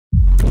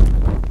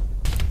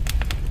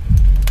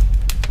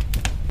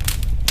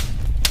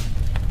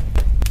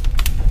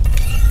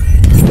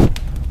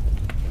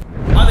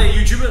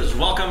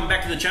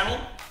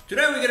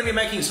Today we're going to be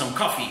making some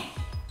coffee.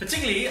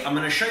 Particularly, I'm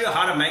going to show you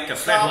how to make a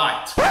flat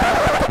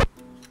white.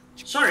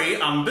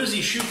 Sorry, I'm busy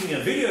shooting a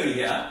video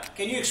here.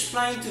 Can you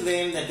explain to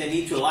them that they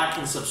need to like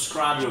and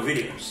subscribe your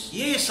videos?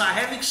 Yes, I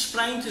have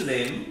explained to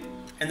them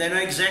and they know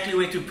exactly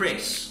where to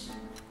press.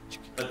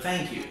 But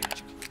thank you.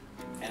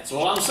 That's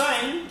all I'm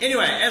saying.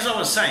 Anyway, as I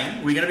was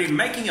saying, we're going to be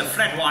making a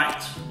flat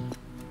white.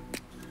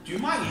 Do you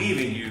mind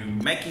leaving? You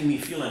making me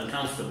feel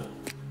uncomfortable.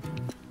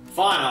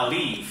 Fine, I'll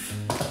leave.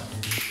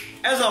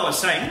 As I was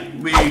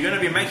saying, we're going to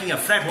be making a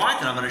flat white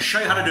and I'm going to show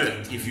you how to do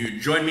it if you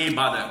join me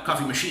by the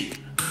coffee machine.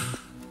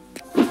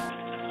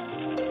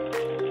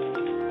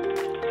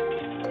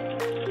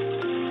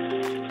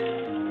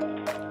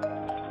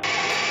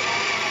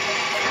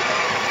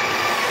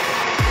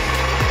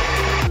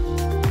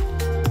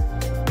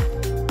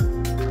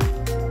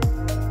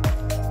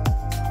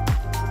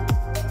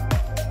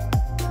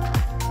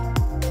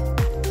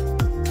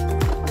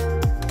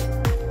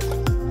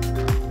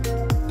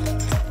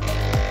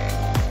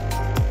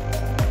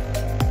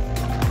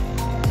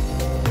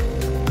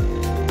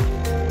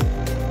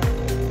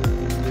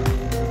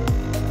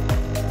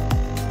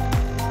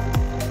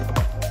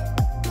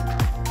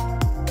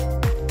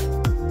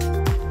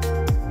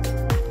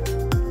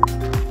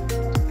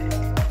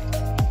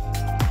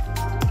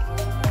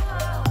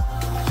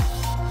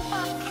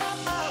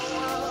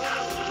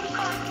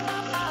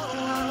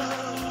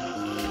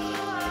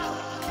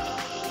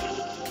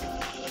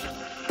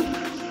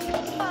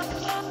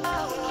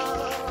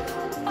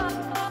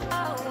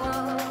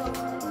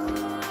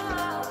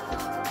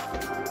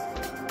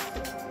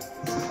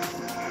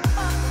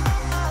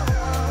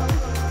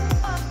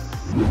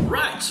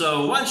 Right,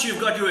 so once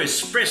you've got your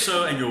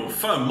espresso and your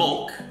foam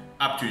milk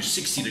up to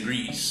 60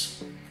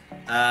 degrees,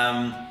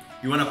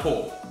 you want to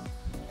pour.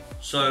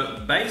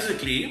 So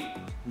basically,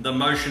 the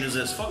motion is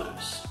as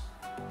follows.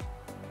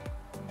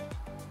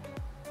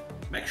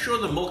 Make sure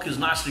the milk is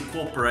nicely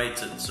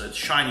cooperated so it's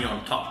shiny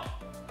on top.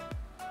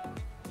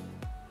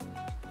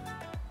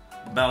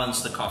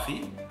 Balance the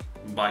coffee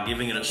by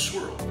giving it a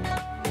swirl.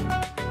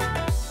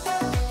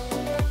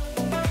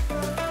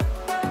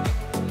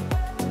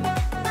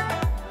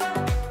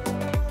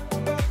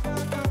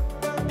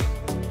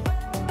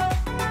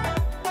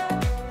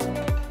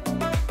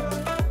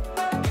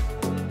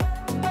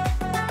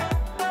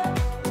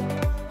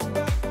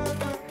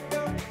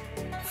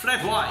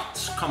 Flat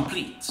white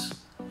complete.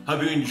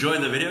 Hope you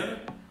enjoyed the video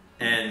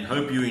and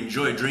hope you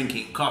enjoy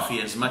drinking coffee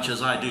as much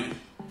as I do.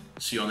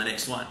 See you on the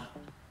next one.